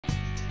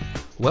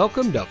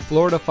Welcome to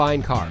Florida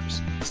Fine Cars,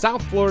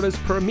 South Florida's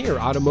premier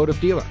automotive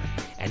dealer.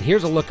 And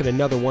here's a look at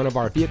another one of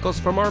our vehicles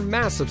from our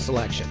massive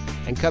selection,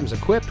 and comes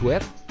equipped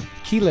with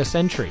keyless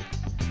entry,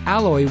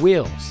 alloy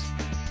wheels,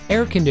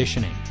 air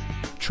conditioning,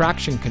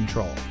 traction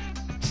control,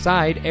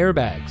 side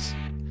airbags,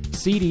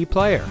 CD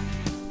player,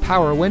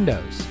 power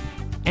windows,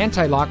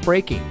 anti-lock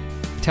braking,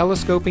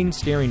 telescoping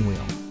steering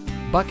wheel,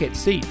 bucket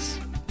seats,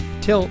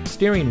 tilt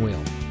steering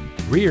wheel,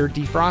 rear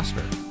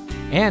defroster,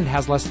 and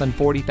has less than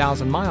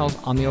 40,000 miles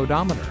on the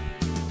odometer.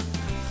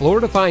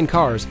 Florida Fine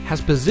Cars has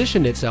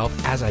positioned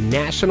itself as a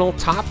national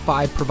top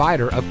 5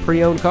 provider of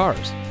pre-owned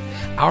cars.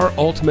 Our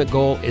ultimate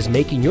goal is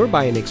making your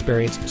buying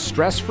experience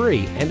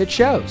stress-free, and it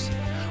shows.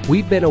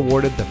 We've been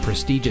awarded the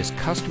prestigious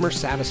Customer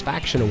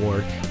Satisfaction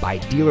Award by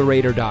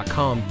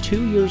DealerRater.com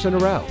 2 years in a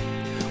row.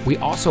 We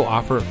also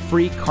offer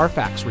free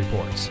Carfax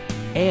reports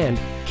and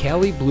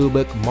Kelley Blue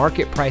Book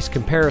market price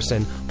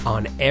comparison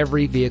on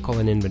every vehicle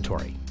in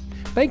inventory.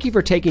 Thank you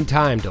for taking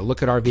time to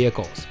look at our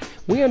vehicles.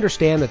 We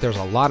understand that there's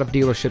a lot of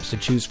dealerships to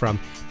choose from,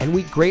 and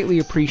we greatly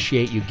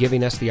appreciate you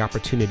giving us the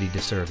opportunity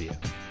to serve you.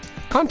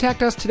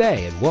 Contact us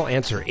today and we'll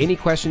answer any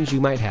questions you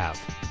might have.